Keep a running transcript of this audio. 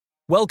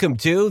Welcome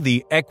to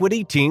the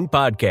Equity Team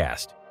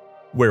Podcast,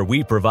 where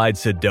we provide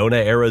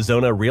Sedona,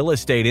 Arizona real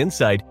estate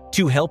insight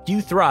to help you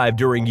thrive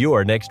during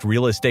your next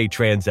real estate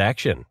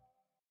transaction.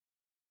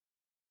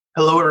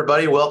 Hello,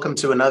 everybody. Welcome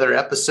to another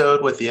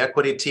episode with the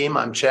Equity Team.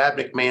 I'm Chad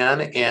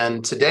McMahon,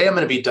 and today I'm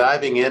going to be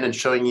diving in and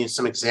showing you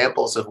some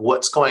examples of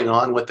what's going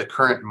on with the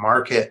current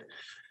market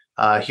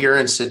here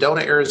in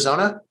Sedona,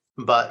 Arizona.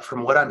 But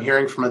from what I'm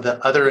hearing from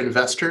the other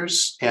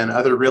investors and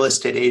other real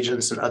estate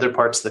agents in other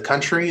parts of the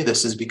country,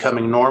 this is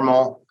becoming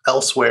normal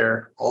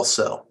elsewhere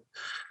also.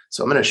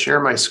 So I'm going to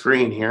share my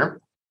screen here.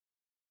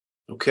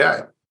 Okay.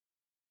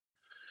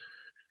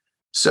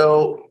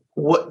 So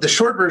the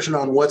short version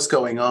on what's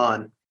going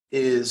on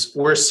is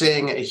we're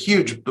seeing a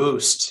huge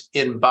boost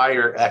in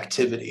buyer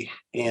activity.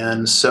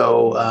 And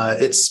so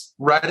it's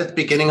right at the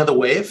beginning of the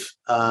wave.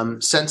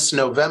 Since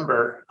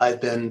November,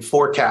 I've been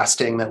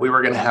forecasting that we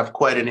were going to have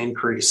quite an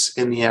increase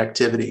in the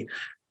activity.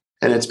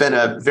 And it's been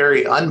a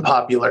very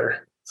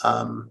unpopular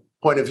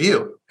point of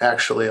view,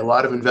 actually. A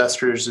lot of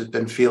investors have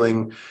been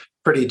feeling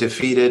pretty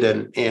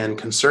defeated and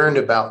concerned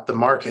about the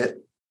market.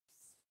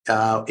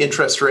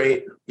 Interest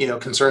rate,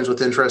 concerns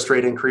with interest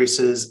rate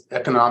increases,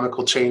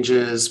 economical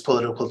changes,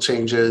 political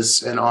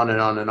changes, and on and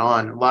on and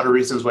on. A lot of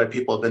reasons why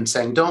people have been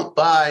saying, don't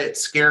buy, it's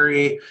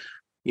scary,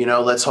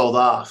 let's hold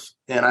off.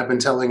 And I've been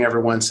telling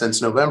everyone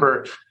since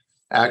November,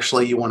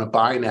 actually, you want to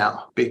buy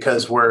now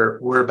because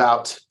we're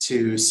about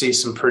to see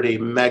some pretty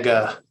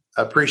mega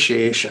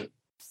appreciation.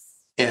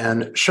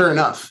 And sure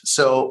enough,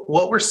 so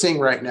what we're seeing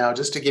right now,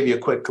 just to give you a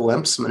quick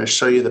glimpse, I'm going to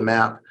show you the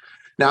map.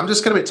 Now, I'm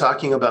just going to be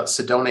talking about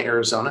Sedona,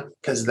 Arizona,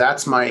 because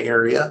that's my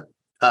area.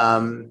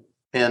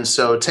 And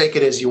so take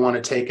it as you want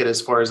to take it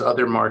as far as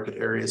other market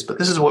areas. But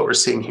this is what we're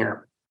seeing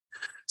here.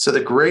 So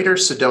the greater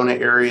Sedona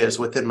area is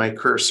within my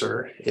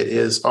cursor. It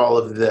is all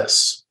of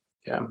this.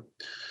 Yeah.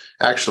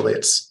 Actually,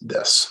 it's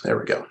this. There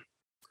we go.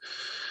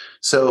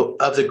 So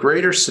of the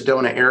greater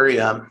Sedona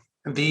area,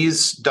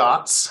 these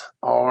dots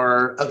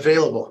are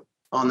available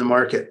on the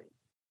market.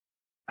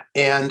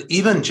 And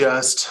even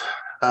just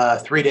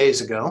 3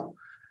 days ago,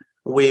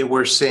 we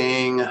were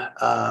seeing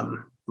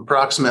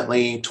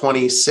approximately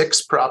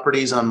 26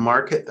 properties on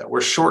market that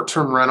were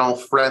short-term rental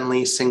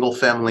friendly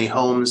single-family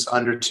homes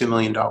under $2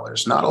 million.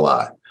 Not a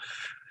lot,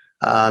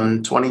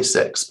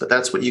 26, but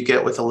that's what you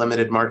get with a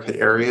limited market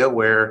area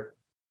where,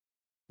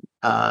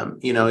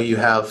 you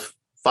have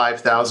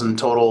 5,000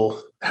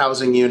 total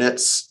housing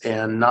units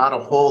and not a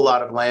whole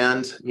lot of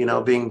land,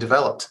 being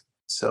developed.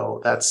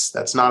 So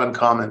that's not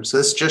uncommon. So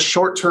this is just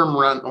short-term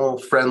rental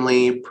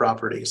friendly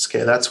properties.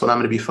 Okay, that's what I'm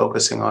going to be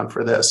focusing on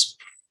for this.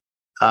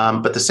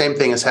 But the same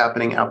thing is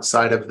happening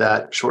outside of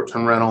that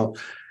short-term rental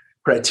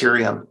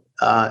criterion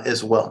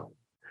as well.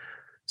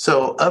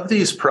 So of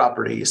these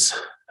properties,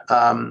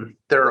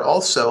 there are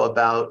also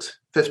about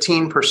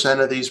 15%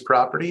 of these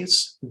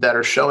properties that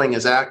are showing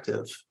as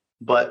active,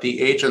 but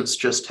the agents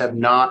just have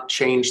not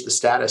changed the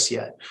status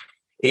yet.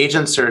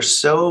 Agents are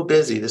so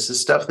busy. This is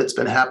stuff that's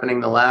been happening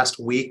the last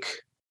week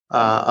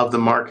of the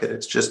market.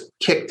 It's just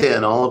kicked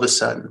in all of a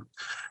sudden.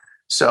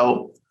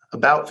 So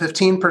about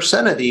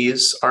 15% of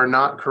these are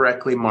not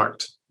correctly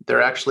marked.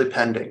 They're actually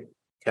pending.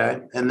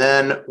 Okay. And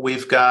then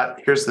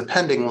here's the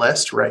pending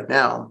list right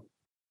now.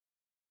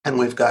 And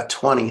we've got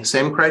 20,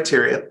 same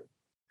criteria.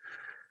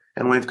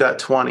 And we've got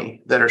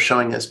 20 that are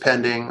showing as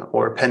pending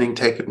or pending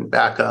taken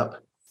back up.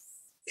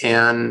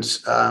 And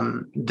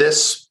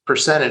this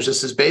percentage,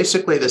 this is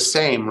basically the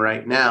same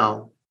right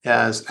now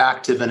as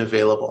active and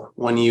available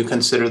when you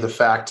consider the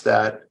fact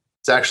that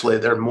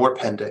they're more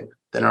pending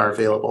than are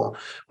available.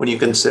 When you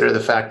consider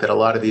the fact that a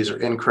lot of these are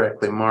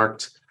incorrectly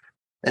marked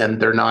and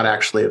they're not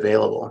actually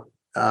available.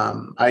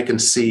 I can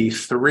see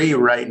 3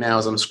 right now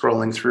as I'm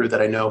scrolling through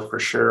that I know for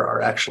sure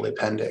are actually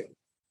pending.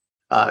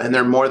 And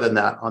there are more than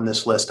that on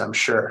this list, I'm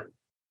sure.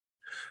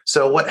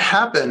 So what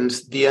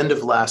happened the end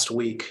of last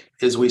week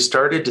is we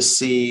started to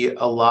see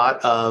a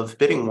lot of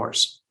bidding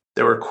wars.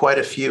 There were quite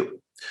a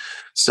few.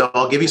 So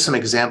I'll give you some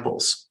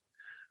examples.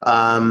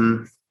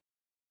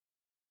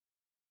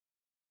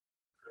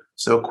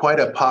 So quite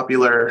a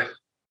popular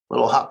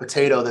little hot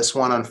potato, this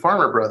one on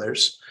Farmer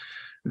Brothers.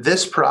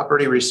 This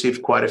property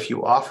received quite a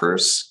few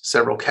offers,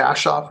 several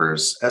cash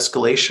offers,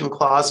 escalation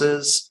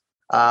clauses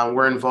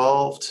were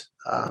involved.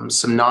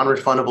 Some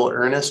non-refundable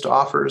earnest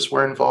offers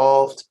were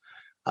involved.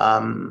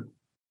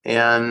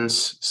 And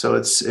so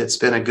it's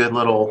been a good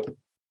little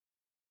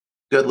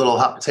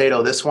hot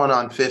potato. This one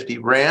on 50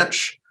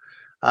 Ranch.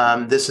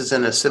 This is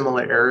in a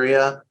similar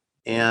area,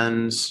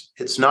 and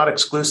it's not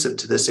exclusive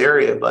to this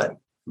area,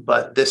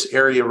 but this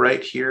area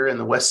right here in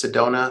the West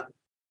Sedona,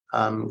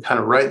 kind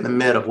of right in the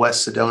mid of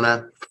West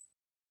Sedona,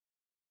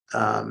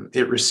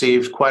 it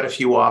received quite a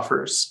few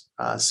offers.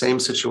 Same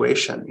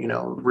situation,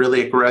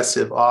 really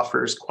aggressive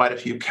offers, quite a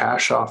few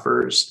cash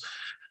offers,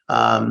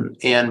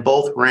 and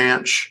both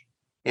Ranch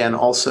and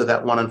also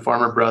that one on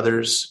Farmer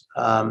Brothers,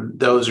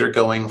 those are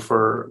going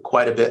for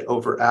quite a bit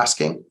over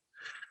asking.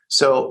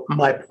 So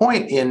my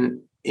point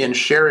in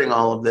sharing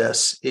all of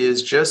this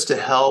is just to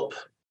help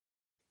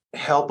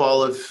help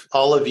all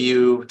of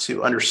you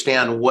to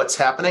understand what's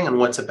happening and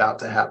what's about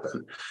to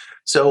happen.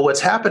 So what's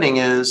happening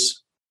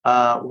is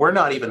we're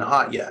not even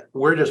hot yet.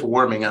 We're just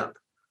warming up.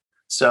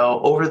 So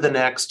over the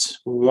next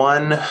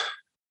 1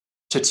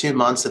 to 2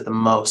 months at the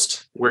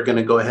most, we're going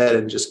to go ahead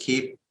and just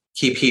keep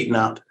heating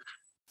up.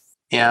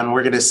 And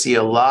we're going to see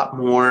a lot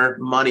more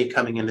money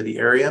coming into the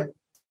area.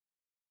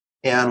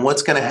 And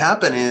what's going to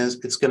happen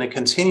is it's going to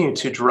continue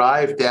to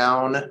drive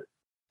down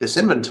this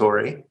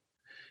inventory.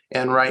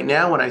 And right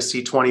now, when I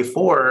see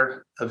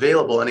 24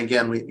 available, and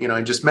again,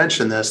 I just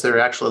mentioned this, they're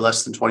actually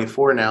less than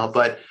 24 now.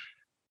 But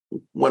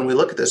when we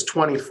look at this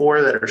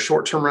 24 that are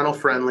short-term rental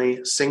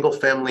friendly, single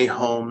family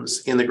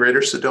homes in the greater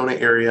Sedona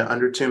area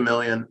under 2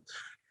 million,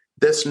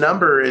 this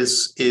number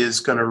is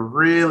going to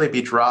really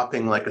be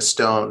dropping like a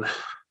stone.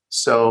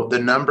 So the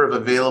number of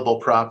available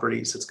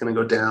properties, it's going to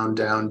go down,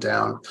 down,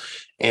 down.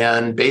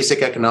 And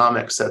basic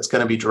economics, that's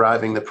going to be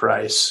driving the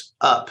price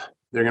up.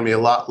 There are going to be a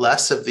lot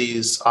less of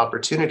these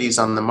opportunities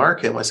on the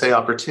market. When I say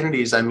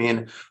opportunities, I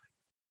mean,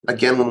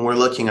 again, when we're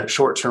looking at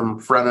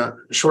short-term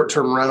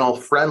rental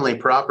friendly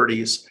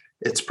properties,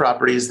 it's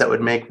properties that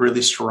would make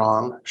really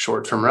strong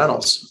short-term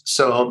rentals.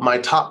 So my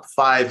top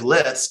 5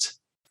 list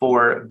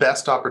for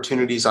best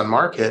opportunities on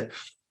market,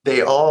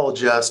 they all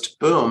just,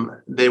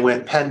 boom, they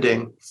went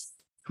pending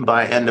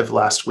by end of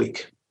last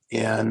week.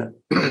 And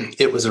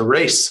it was a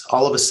race.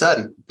 All of a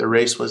sudden, the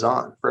race was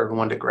on for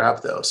everyone to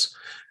grab those.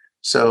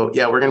 So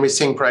yeah, we're going to be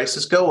seeing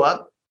prices go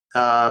up.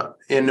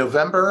 In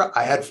November,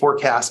 I had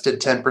forecasted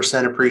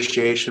 10%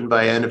 appreciation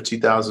by end of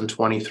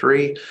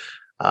 2023.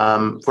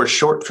 For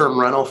short-term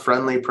rental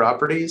friendly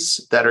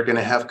properties that are going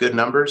to have good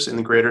numbers in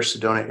the greater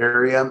Sedona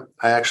area,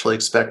 I actually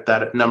expect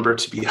that number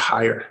to be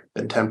higher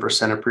than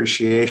 10%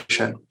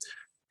 appreciation.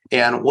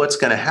 And what's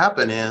going to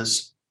happen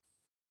is,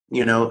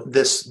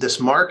 this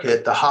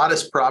market, the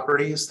hottest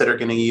properties that are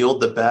going to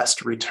yield the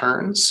best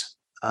returns,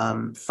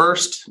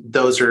 first,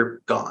 those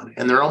are gone,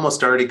 and they're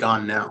almost already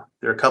gone now.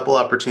 There are a couple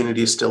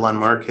opportunities still on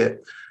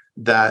market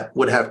that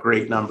would have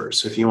great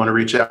numbers. If you want to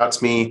reach out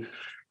to me,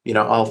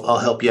 I'll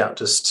help you out.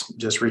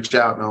 Just reach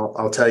out and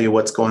I'll tell you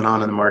what's going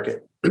on in the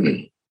market.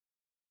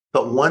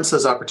 But once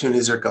those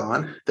opportunities are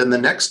gone, then the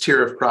next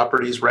tier of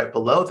properties right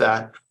below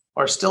that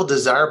are still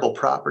desirable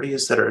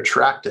properties that are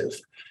attractive.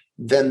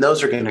 Then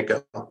those are going to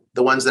go.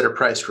 The ones that are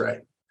priced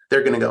right,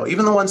 they're going to go.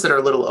 Even the ones that are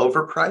a little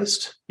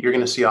overpriced, you're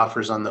going to see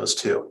offers on those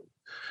too.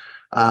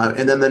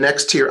 And then the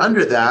next tier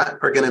under that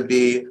are going to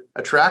be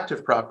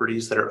attractive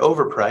properties that are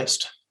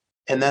overpriced,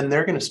 and then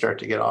they're going to start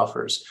to get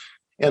offers.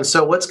 And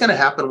so what's going to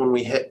happen when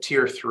we hit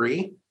tier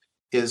 3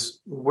 is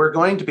we're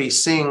going to be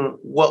seeing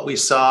what we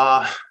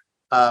saw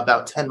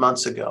about 10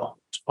 months ago,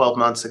 12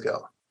 months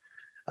ago,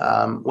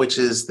 which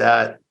is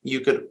that you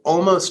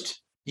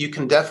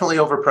can definitely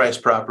overprice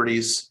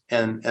properties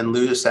and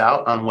lose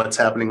out on what's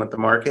happening with the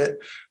market,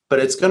 but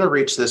it's going to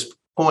reach this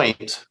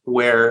point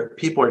where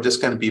people are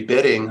just going to be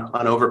bidding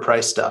on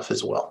overpriced stuff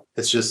as well.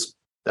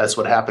 That's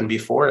what happened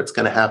before. It's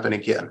going to happen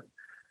again.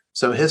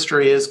 So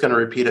history is going to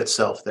repeat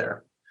itself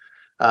there.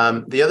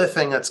 The other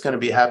thing that's going to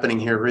be happening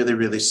here really,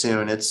 really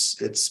soon,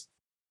 it's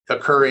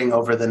occurring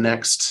over the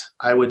next,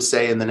 I would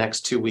say in the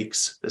next 2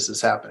 weeks, this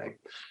is happening,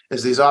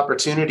 is these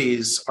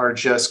opportunities are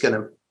just going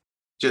to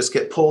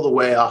get pulled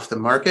away off the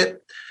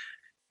market,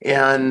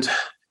 and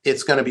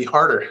it's going to be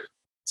harder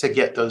to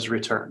get those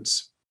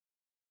returns.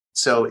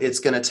 So it's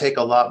going to take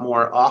a lot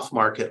more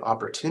off-market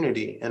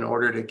opportunity in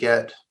order to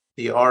get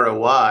the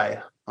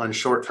ROI on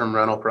short-term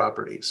rental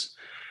properties,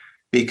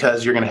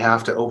 because you're going to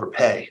have to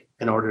overpay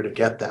in order to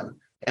get them.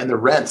 And the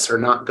rents are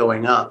not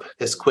going up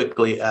as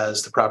quickly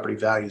as the property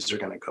values are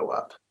going to go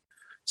up.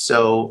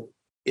 So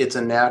it's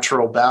a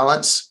natural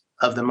balance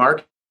of the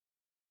market.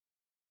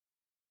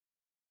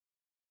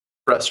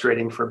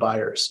 Frustrating for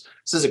buyers.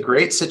 This is a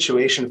great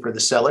situation for the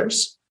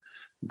sellers,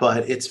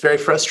 but it's very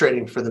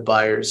frustrating for the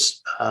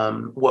buyers.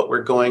 Where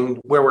we're going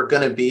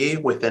to be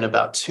within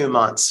about 2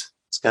 months,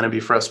 it's going to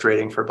be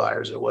frustrating for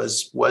buyers. It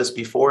was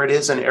before. It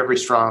is in every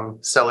strong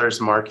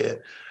seller's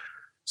market.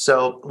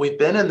 So we've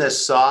been in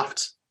this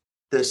soft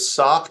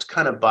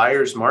kind of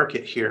buyer's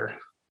market here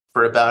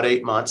for about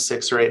 8 months,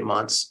 6 or 8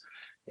 months.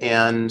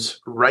 And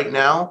right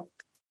now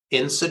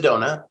in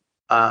Sedona,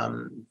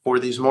 for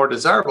these more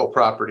desirable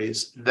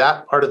properties,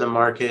 that part of the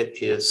market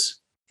is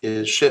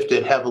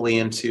shifted heavily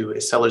into a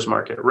seller's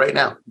market right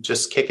now,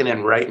 just kicking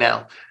in right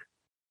now.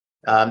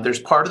 There's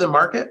part of the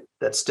market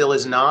that still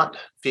is not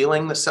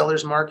feeling the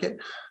seller's market.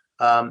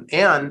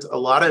 And a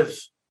lot of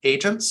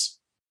agents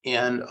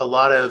and a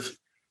lot of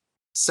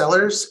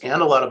sellers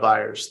and a lot of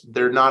buyers,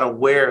 they're not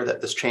aware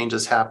that this change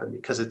has happened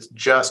because it's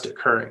just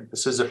occurring.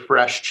 This is a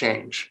fresh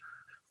change.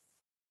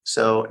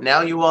 So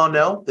now you all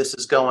know this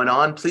is going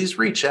on. Please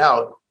reach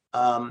out,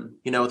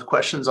 with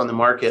questions on the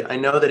market. I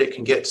know that it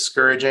can get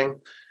discouraging,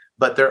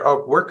 but there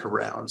are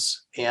workarounds.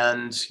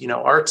 And,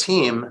 our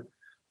team,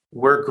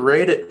 we're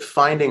great at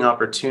finding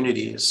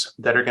opportunities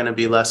that are going to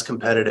be less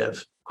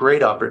competitive,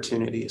 great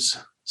opportunities.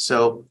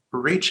 So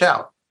reach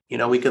out.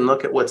 We can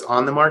look at what's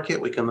on the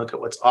market. We can look at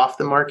what's off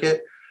the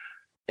market.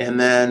 And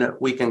then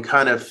we can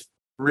kind of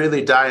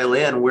really dial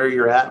in where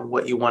you're at and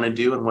what you want to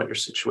do and what your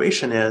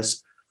situation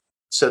is,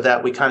 so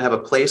that we kind of have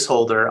a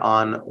placeholder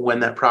on when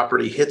that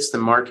property hits the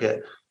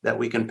market, that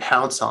we can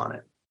pounce on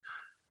it.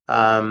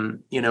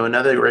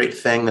 Another great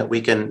thing that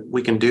we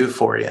can do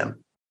for you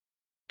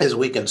is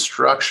we can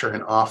structure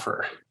an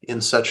offer in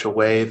such a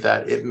way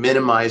that it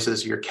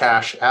minimizes your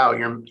cash out,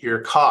 your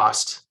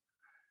cost,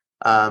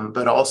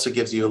 but also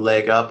gives you a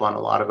leg up on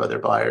a lot of other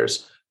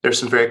buyers. There's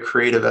some very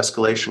creative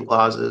escalation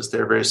clauses.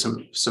 There are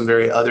some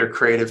very other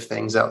creative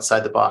things,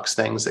 outside the box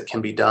things that can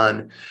be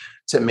done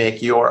to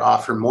make your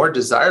offer more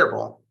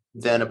desirable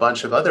than a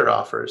bunch of other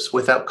offers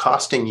without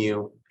costing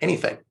you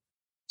anything.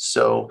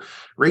 So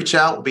reach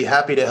out. We'll be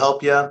happy to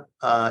help you.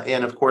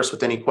 And of course,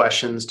 with any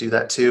questions, do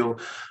that too.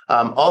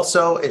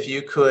 Also, if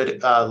you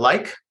could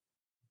like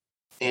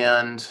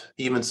and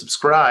even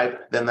subscribe,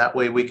 then that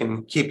way we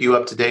can keep you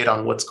up to date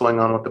on what's going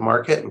on with the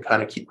market and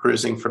kind of keep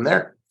cruising from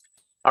there.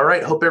 All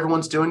right. Hope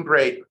everyone's doing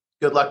great.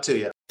 Good luck to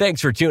you.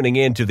 Thanks for tuning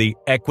in to the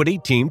Equity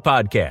Team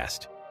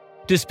Podcast.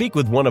 To speak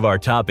with one of our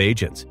top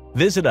agents,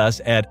 visit us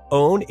at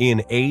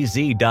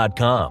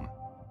owninaz.com.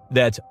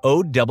 That's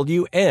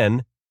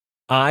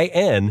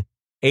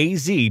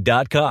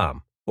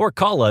OWNINAZ.com. Or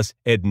call us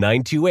at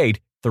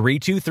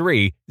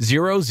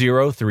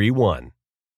 928-323-0031.